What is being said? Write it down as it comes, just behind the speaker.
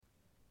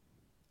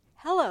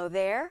Hello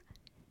there.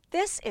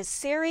 This is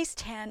Series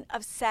 10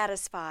 of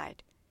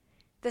Satisfied.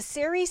 The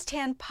Series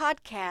 10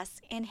 podcasts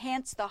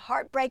enhance the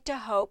Heartbreak to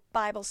Hope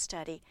Bible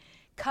study,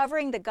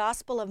 covering the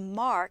Gospel of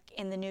Mark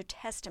in the New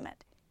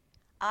Testament.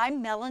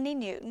 I'm Melanie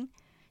Newton,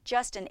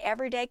 just an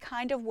everyday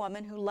kind of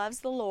woman who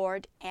loves the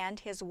Lord and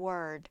His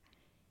Word.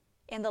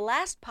 In the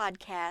last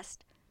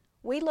podcast,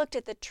 we looked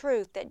at the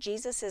truth that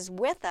Jesus is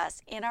with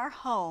us in our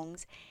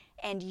homes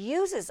and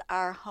uses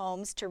our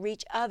homes to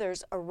reach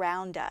others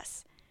around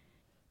us.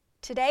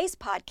 Today's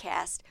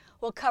podcast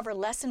will cover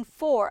Lesson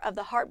 4 of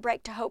the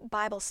Heartbreak to Hope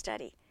Bible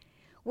study.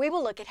 We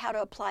will look at how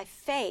to apply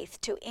faith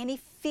to any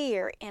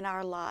fear in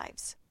our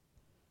lives.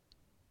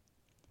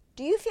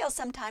 Do you feel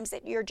sometimes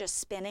that you're just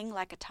spinning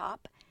like a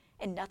top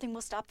and nothing will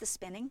stop the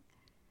spinning?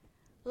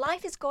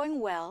 Life is going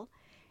well,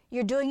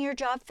 you're doing your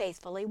job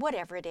faithfully,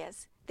 whatever it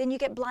is, then you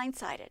get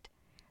blindsided.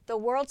 The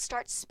world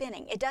starts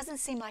spinning. It doesn't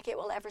seem like it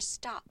will ever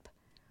stop.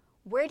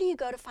 Where do you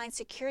go to find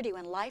security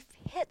when life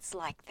hits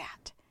like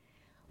that?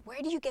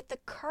 Where do you get the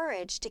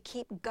courage to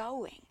keep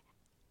going?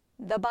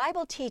 The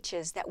Bible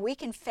teaches that we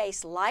can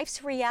face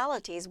life's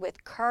realities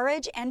with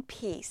courage and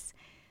peace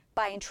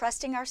by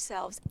entrusting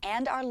ourselves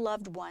and our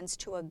loved ones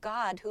to a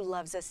God who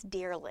loves us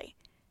dearly.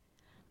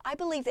 I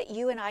believe that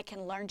you and I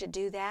can learn to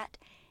do that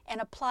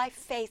and apply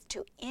faith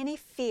to any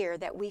fear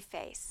that we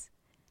face.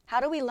 How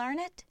do we learn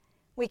it?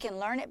 We can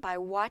learn it by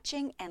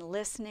watching and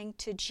listening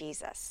to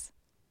Jesus.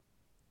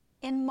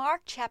 In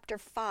Mark chapter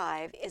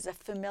 5 is a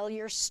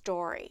familiar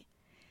story.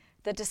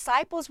 The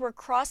disciples were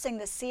crossing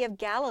the Sea of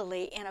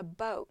Galilee in a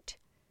boat.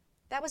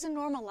 That was a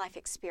normal life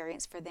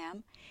experience for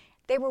them.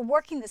 They were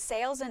working the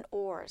sails and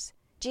oars.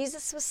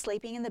 Jesus was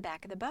sleeping in the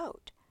back of the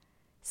boat.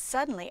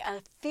 Suddenly,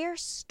 a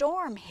fierce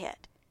storm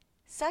hit.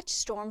 Such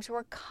storms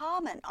were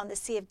common on the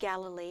Sea of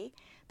Galilee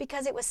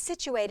because it was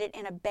situated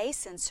in a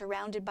basin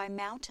surrounded by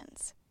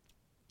mountains.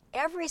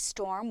 Every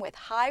storm with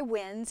high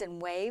winds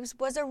and waves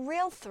was a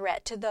real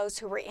threat to those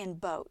who were in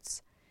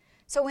boats.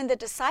 So when the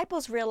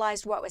disciples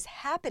realized what was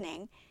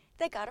happening,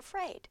 they got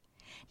afraid.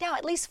 Now,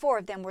 at least 4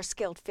 of them were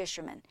skilled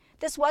fishermen.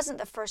 This wasn't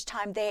the first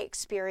time they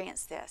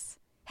experienced this.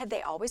 Had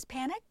they always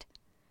panicked?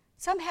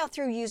 Somehow,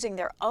 through using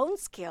their own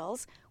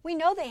skills, we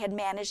know they had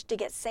managed to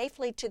get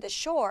safely to the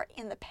shore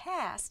in the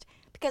past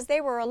because they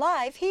were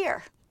alive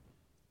here.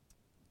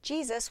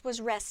 Jesus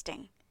was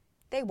resting.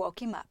 They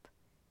woke him up.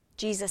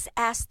 Jesus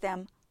asked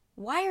them,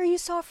 "Why are you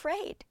so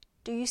afraid?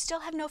 Do you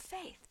still have no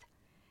faith?"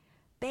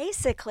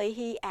 Basically,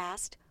 he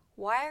asked,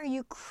 "Why are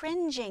you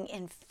cringing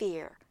in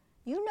fear?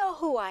 You know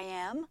who I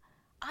am.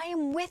 I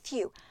am with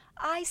you.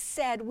 I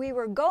said we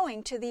were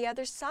going to the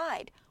other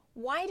side.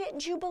 Why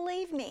didn't you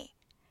believe me?"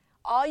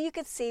 All you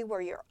could see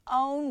were your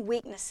own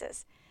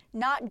weaknesses,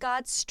 not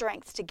God's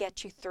strength to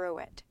get you through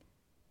it.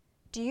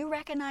 Do you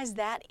recognize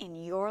that in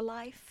your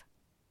life?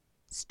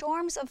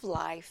 Storms of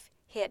life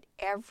hit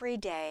every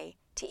day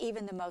to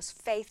even the most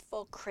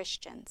faithful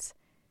Christians.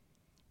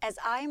 As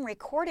I am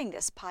recording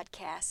this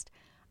podcast,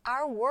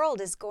 our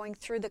world is going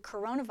through the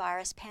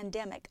coronavirus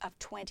pandemic of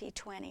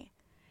 2020.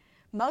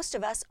 Most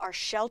of us are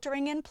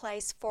sheltering in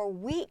place for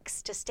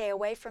weeks to stay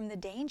away from the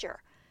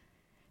danger.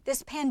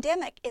 This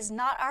pandemic is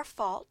not our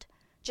fault,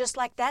 just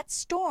like that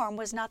storm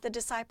was not the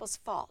disciples'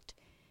 fault.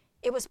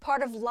 It was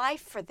part of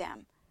life for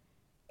them.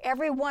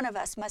 Every one of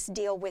us must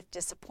deal with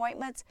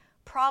disappointments,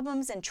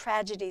 problems, and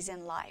tragedies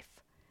in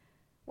life.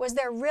 Was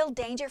there real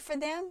danger for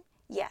them?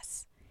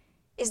 Yes.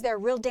 Is there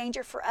real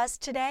danger for us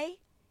today?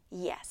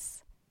 Yes.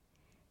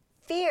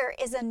 Fear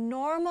is a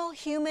normal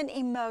human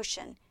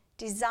emotion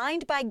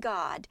designed by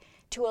God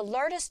to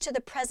alert us to the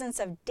presence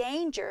of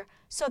danger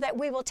so that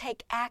we will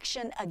take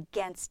action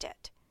against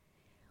it.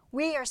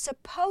 We are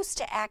supposed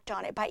to act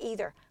on it by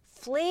either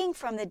fleeing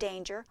from the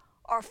danger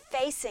or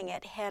facing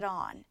it head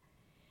on.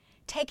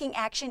 Taking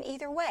action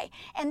either way,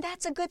 and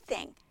that's a good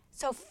thing.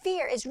 So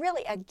fear is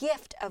really a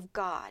gift of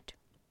God.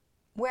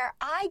 Where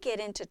I get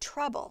into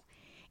trouble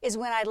is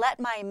when I let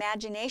my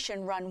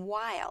imagination run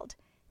wild,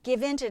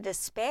 give in to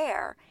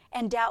despair,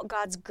 and doubt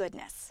God's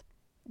goodness.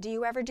 Do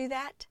you ever do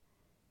that?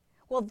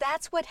 Well,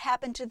 that's what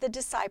happened to the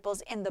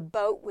disciples in the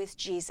boat with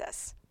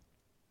Jesus.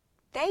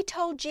 They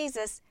told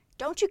Jesus,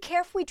 "Don't you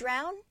care if we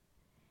drown?"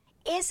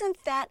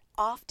 Isn't that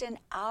often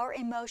our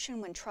emotion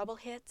when trouble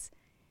hits?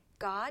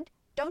 "God,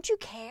 don't you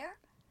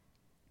care?"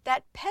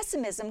 That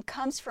pessimism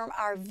comes from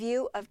our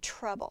view of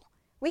trouble.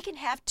 We can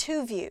have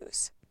 2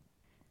 views.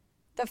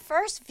 The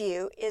first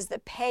view is the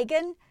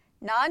pagan,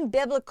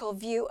 non-biblical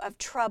view of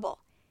trouble.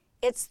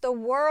 It's the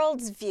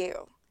world's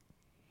view.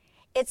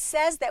 It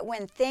says that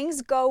when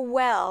things go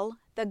well,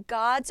 the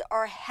gods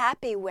are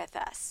happy with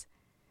us.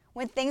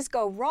 When things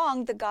go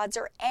wrong, the gods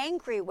are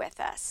angry with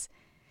us.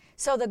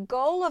 So the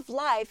goal of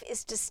life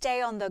is to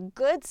stay on the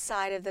good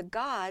side of the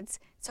gods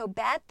so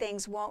bad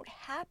things won't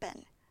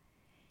happen.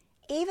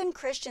 Even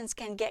Christians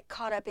can get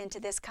caught up into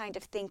this kind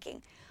of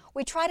thinking.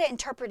 We try to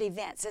interpret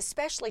events,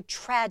 especially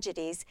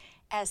tragedies,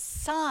 as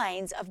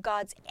signs of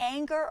God's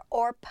anger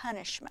or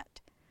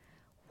punishment.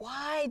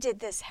 Why did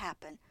this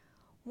happen?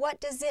 What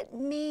does it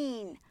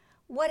mean?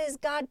 What is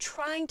God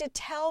trying to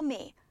tell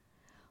me?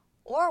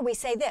 Or we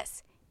say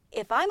this,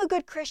 if I'm a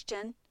good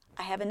Christian,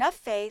 I have enough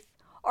faith,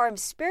 or I'm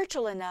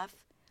spiritual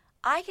enough,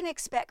 I can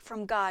expect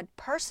from God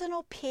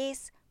personal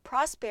peace,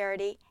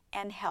 prosperity,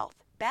 and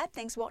health. Bad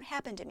things won't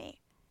happen to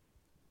me.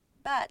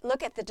 But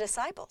look at the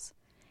disciples.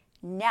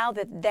 Now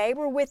that they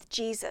were with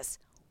Jesus,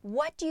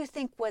 what do you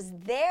think was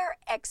their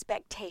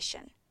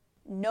expectation?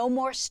 No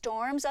more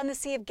storms on the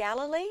Sea of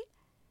Galilee?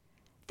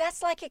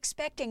 That's like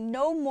expecting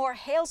no more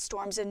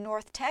hailstorms in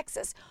North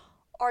Texas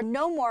or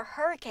no more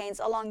hurricanes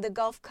along the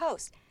Gulf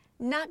Coast.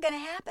 Not going to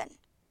happen.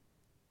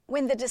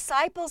 When the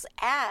disciples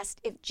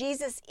asked if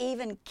Jesus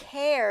even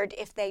cared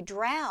if they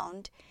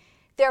drowned,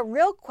 their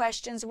real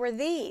questions were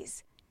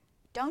these.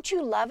 Don't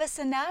you love us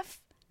enough?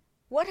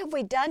 What have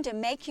we done to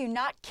make you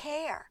not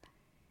care?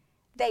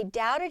 They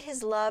doubted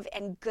his love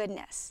and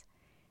goodness.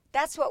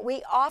 That's what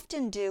we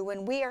often do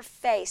when we are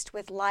faced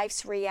with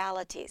life's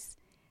realities.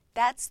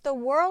 That's the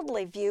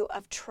worldly view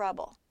of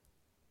trouble.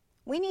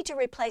 We need to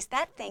replace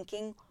that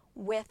thinking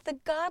with the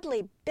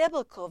godly,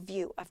 biblical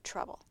view of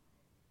trouble.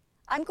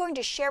 I'm going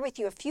to share with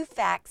you a few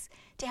facts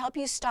to help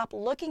you stop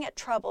looking at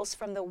troubles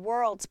from the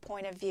world's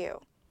point of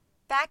view.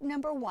 Fact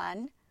number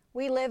 1,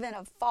 we live in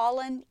a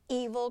fallen,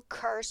 evil,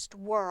 cursed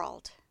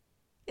world.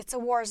 It's a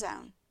war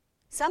zone.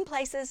 Some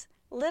places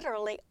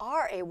literally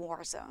are a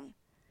war zone.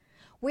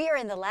 We are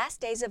in the last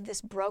days of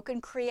this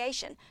broken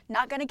creation,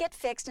 not going to get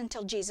fixed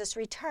until Jesus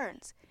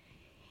returns.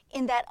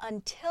 In that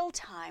until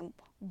time,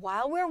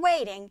 while we're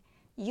waiting,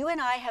 you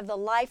and I have the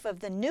life of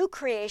the new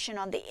creation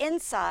on the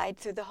inside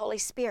through the Holy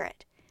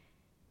Spirit.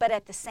 But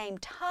at the same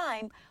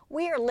time,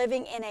 we are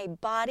living in a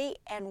body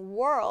and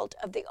world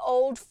of the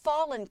old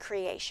fallen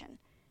creation.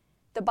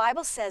 The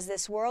Bible says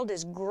this world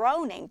is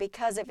groaning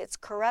because of its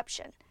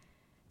corruption.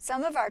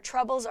 Some of our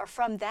troubles are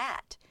from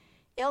that.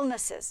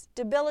 Illnesses,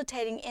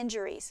 debilitating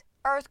injuries,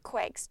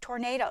 earthquakes,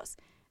 tornadoes,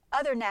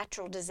 other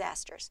natural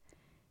disasters.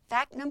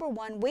 Fact number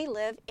 1, we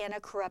live in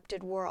a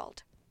corrupted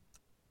world.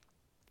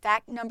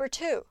 Fact number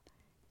 2,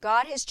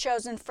 God has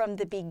chosen from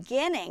the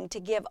beginning to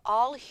give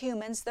all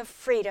humans the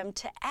freedom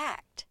to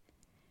act.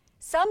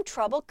 Some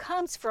trouble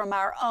comes from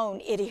our own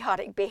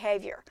idiotic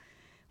behavior.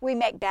 We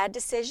make bad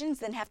decisions,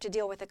 then have to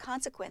deal with the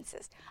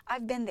consequences.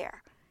 I've been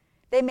there.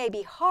 They may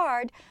be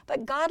hard,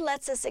 but God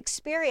lets us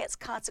experience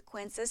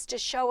consequences to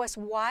show us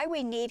why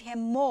we need Him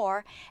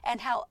more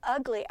and how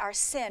ugly our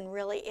sin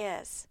really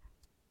is.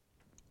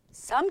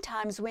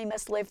 Sometimes we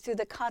must live through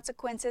the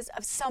consequences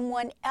of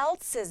someone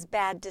else's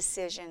bad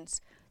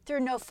decisions through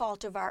no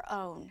fault of our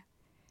own.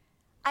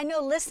 I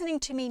know listening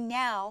to me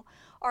now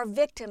are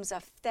victims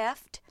of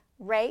theft,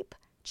 rape,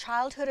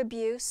 childhood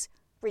abuse,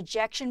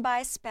 rejection by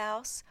a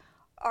spouse,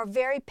 or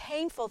very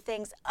painful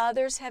things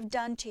others have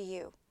done to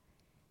you.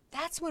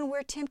 That's when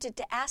we're tempted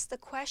to ask the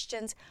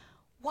questions,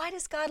 why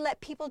does God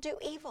let people do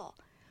evil?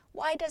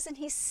 Why doesn't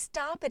He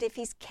stop it if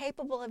He's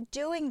capable of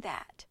doing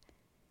that?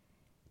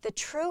 The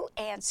true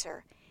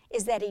answer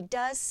is that He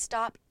does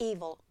stop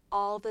evil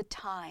all the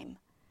time.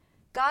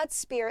 God's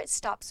Spirit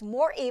stops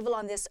more evil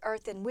on this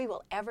earth than we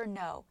will ever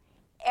know.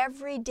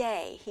 Every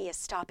day He is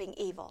stopping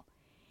evil.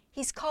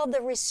 He's called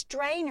the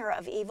restrainer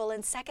of evil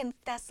in 2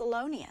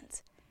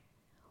 Thessalonians.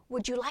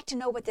 Would you like to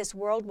know what this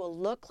world will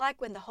look like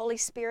when the Holy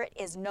Spirit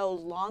is no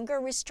longer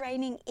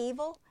restraining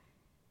evil?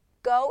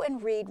 Go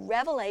and read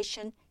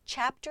Revelation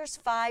chapters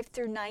 5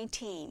 through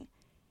 19.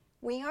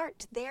 We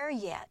aren't there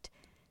yet,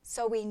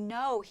 so we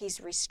know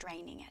He's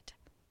restraining it.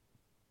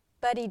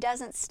 But He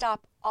doesn't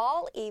stop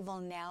all evil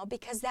now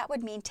because that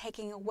would mean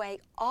taking away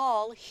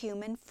all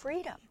human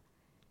freedom.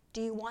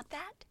 Do you want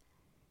that?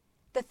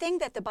 The thing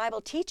that the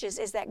Bible teaches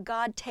is that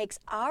God takes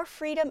our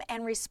freedom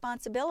and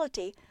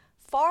responsibility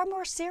far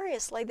more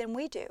seriously than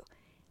we do.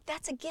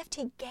 That's a gift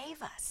He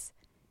gave us.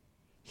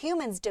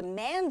 Humans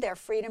demand their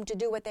freedom to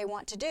do what they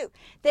want to do.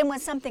 Then when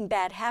something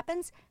bad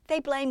happens, they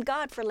blame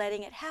God for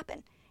letting it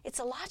happen. It's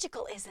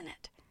illogical, isn't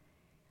it?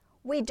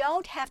 We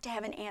don't have to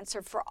have an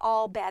answer for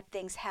all bad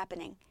things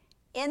happening.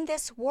 In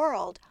this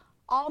world,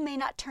 all may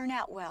not turn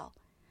out well,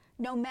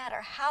 no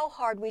matter how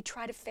hard we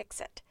try to fix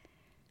it.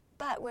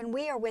 But when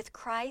we are with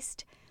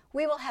Christ,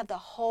 we will have the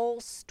whole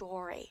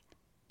story.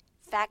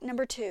 Fact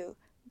number 2,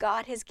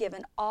 God has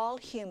given all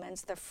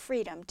humans the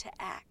freedom to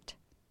act.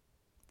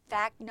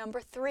 Fact number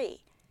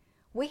 3,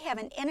 we have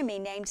an enemy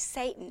named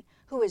Satan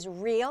who is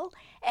real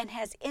and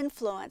has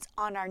influence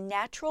on our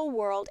natural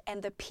world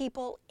and the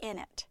people in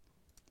it.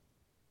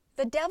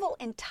 The devil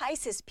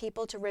entices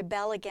people to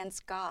rebel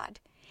against God,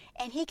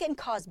 and he can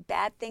cause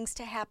bad things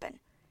to happen.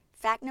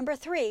 Fact number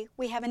 3,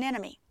 we have an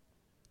enemy.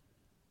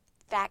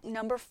 Fact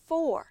number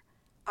 4,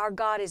 our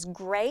God is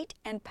great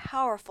and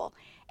powerful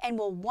and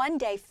will one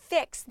day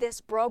fix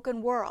this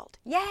broken world.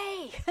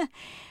 Yay!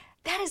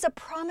 That is a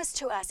promise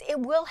to us. It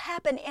will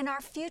happen in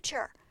our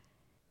future.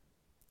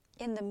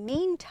 In the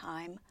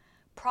meantime,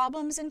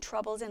 problems and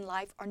troubles in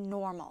life are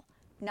normal,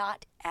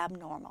 not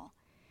abnormal.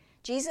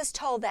 Jesus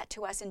told that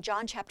to us in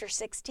John chapter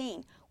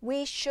 16.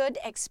 We should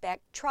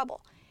expect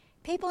trouble.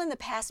 People in the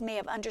past may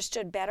have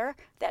understood better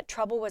that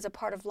trouble was a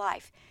part of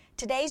life.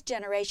 Today's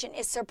generation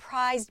is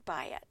surprised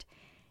by it.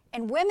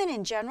 And women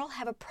in general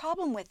have a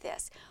problem with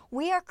this.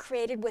 We are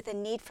created with a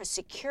need for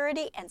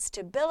security and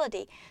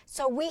stability,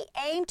 so we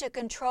aim to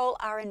control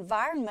our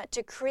environment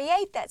to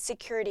create that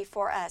security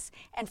for us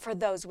and for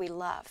those we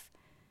love.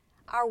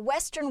 Our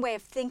Western way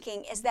of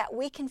thinking is that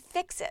we can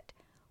fix it,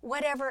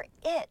 whatever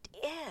it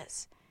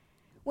is.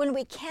 When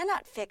we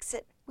cannot fix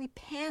it, we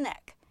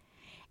panic.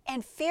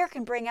 And fear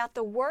can bring out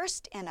the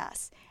worst in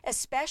us,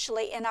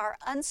 especially in our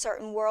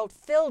uncertain world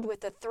filled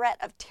with the threat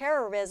of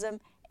terrorism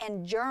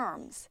and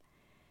germs.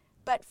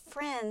 But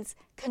friends,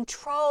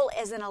 control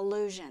is an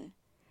illusion.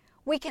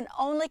 We can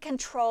only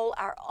control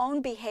our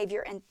own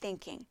behavior and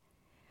thinking.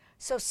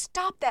 So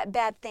stop that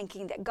bad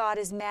thinking that God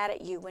is mad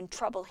at you when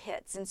trouble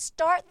hits and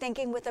start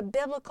thinking with a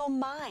biblical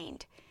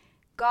mind.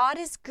 God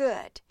is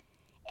good,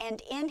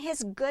 and in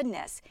His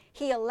goodness,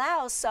 He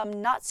allows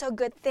some not so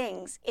good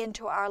things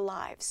into our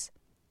lives.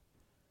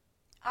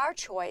 Our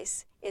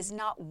choice is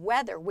not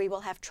whether we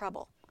will have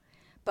trouble,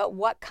 but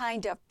what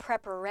kind of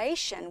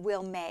preparation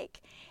we'll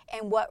make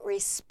and what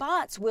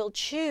response we'll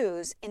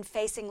choose in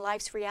facing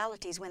life's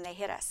realities when they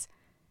hit us.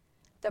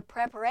 The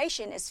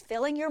preparation is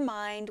filling your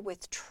mind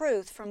with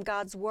truth from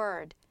God's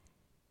Word.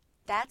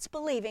 That's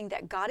believing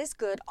that God is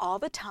good all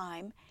the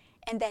time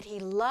and that He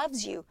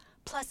loves you,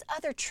 plus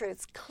other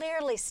truths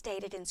clearly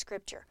stated in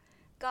Scripture.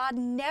 God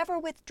never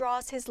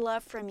withdraws His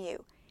love from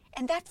you,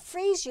 and that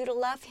frees you to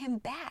love Him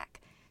back,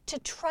 to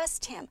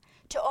trust Him,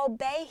 to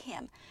obey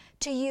Him,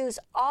 to use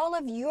all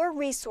of your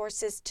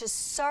resources to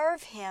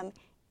serve Him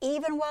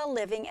even while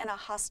living in a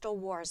hostile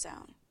war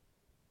zone.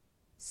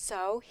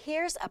 So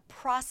here's a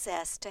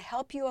process to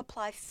help you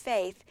apply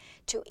faith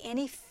to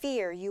any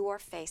fear you are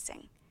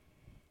facing.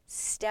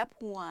 Step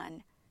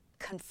 1,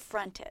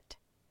 confront it.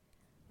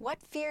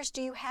 What fears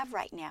do you have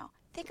right now?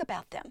 Think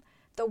about them,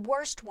 the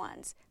worst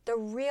ones, the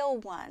real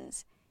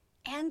ones,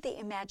 and the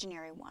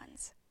imaginary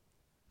ones.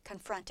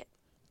 Confront it.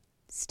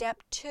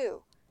 Step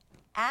 2,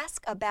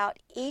 ask about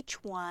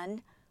each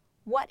one,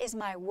 what is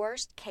my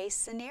worst case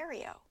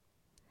scenario?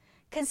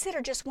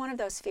 Consider just one of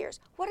those fears.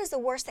 What is the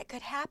worst that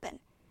could happen?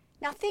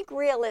 Now think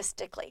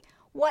realistically.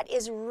 What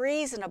is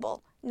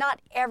reasonable,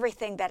 not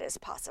everything that is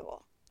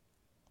possible?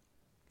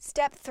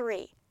 Step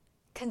 3,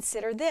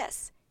 consider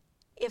this.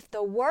 If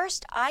the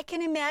worst I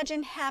can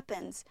imagine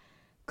happens,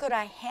 could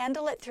I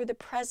handle it through the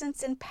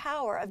presence and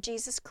power of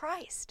Jesus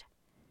Christ?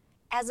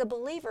 As a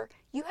believer,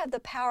 you have the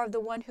power of the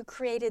one who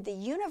created the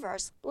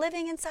universe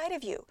living inside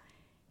of you.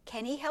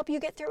 Can He help you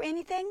get through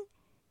anything?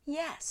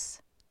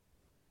 Yes.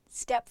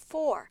 Step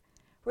 4,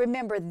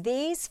 remember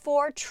these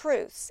 4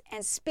 truths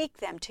and speak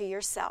them to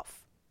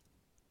yourself.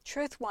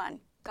 Truth 1,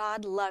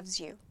 God loves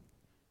you.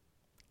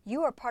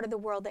 You are part of the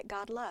world that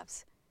God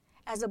loves.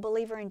 As a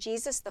believer in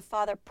Jesus, the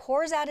Father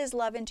pours out His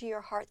love into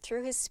your heart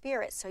through His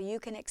Spirit so you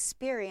can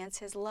experience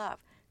His love.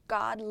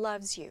 God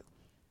loves you.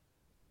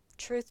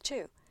 Truth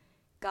 2,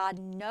 God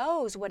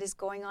knows what is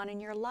going on in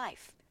your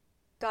life.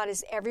 God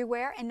is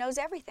everywhere and knows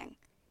everything.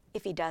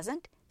 If He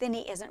doesn't, then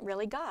He isn't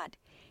really God.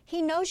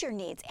 He knows your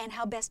needs and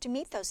how best to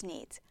meet those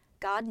needs.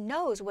 God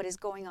knows what is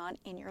going on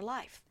in your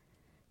life.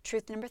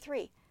 Truth number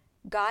 3,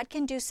 God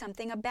can do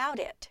something about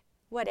it,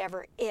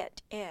 whatever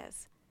it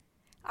is.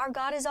 Our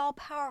God is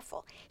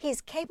all-powerful.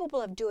 He's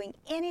capable of doing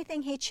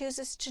anything He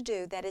chooses to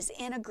do that is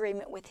in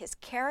agreement with His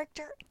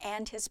character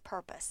and His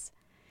purpose.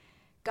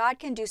 God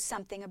can do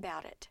something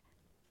about it.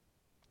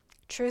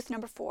 Truth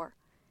number 4,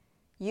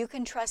 you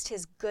can trust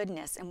His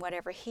goodness in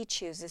whatever He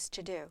chooses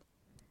to do.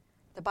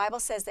 The Bible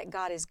says that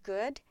God is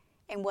good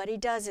and what He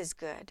does is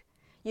good.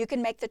 You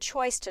can make the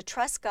choice to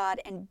trust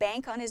God and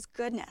bank on His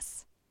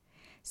goodness.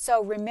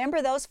 So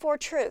remember those 4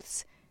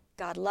 truths.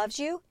 God loves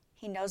you.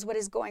 He knows what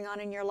is going on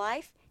in your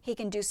life. He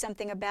can do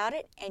something about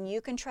it, and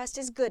you can trust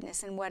His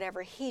goodness in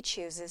whatever He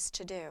chooses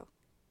to do.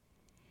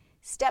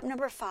 Step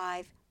number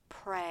 5,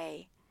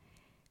 pray.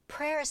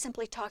 Prayer is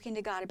simply talking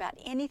to God about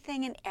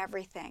anything and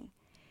everything.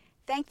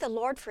 Thank the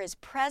Lord for His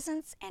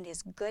presence and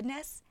His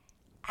goodness.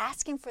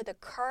 Ask Him for the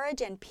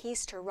courage and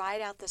peace to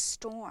ride out the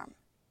storm.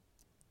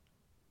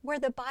 Where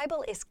the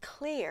Bible is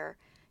clear,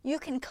 you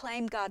can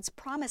claim God's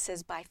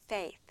promises by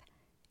faith.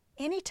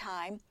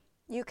 Anytime,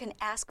 you can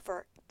ask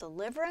for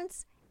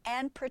deliverance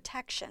and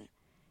protection.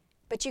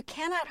 But you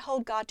cannot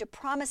hold God to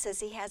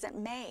promises He hasn't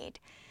made,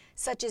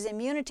 such as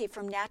immunity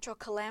from natural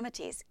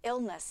calamities,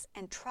 illness,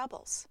 and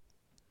troubles.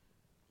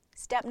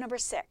 Step number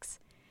 6,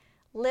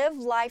 live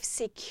life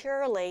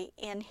securely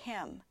in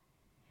Him.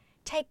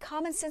 Take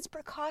common sense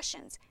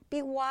precautions.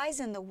 Be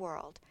wise in the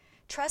world.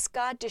 Trust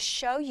God to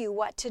show you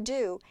what to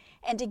do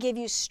and to give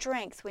you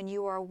strength when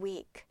you are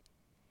weak.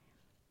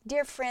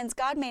 Dear friends,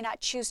 God may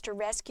not choose to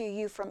rescue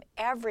you from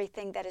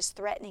everything that is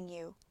threatening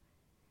you.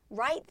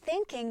 Right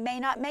thinking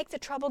may not make the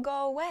trouble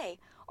go away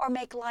or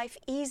make life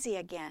easy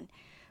again,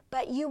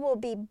 but you will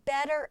be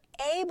better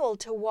able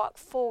to walk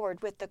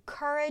forward with the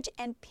courage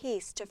and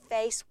peace to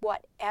face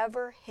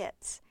whatever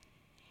hits.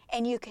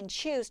 And you can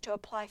choose to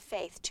apply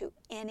faith to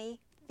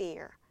any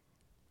fear.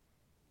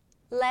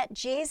 Let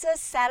Jesus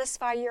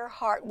satisfy your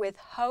heart with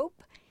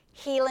hope,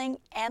 healing,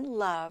 and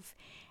love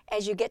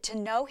as you get to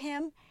know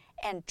Him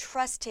and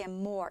trust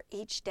Him more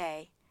each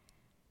day.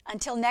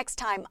 Until next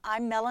time,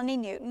 I'm Melanie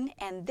Newton,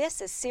 and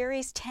this is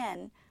Series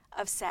 10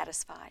 of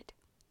Satisfied.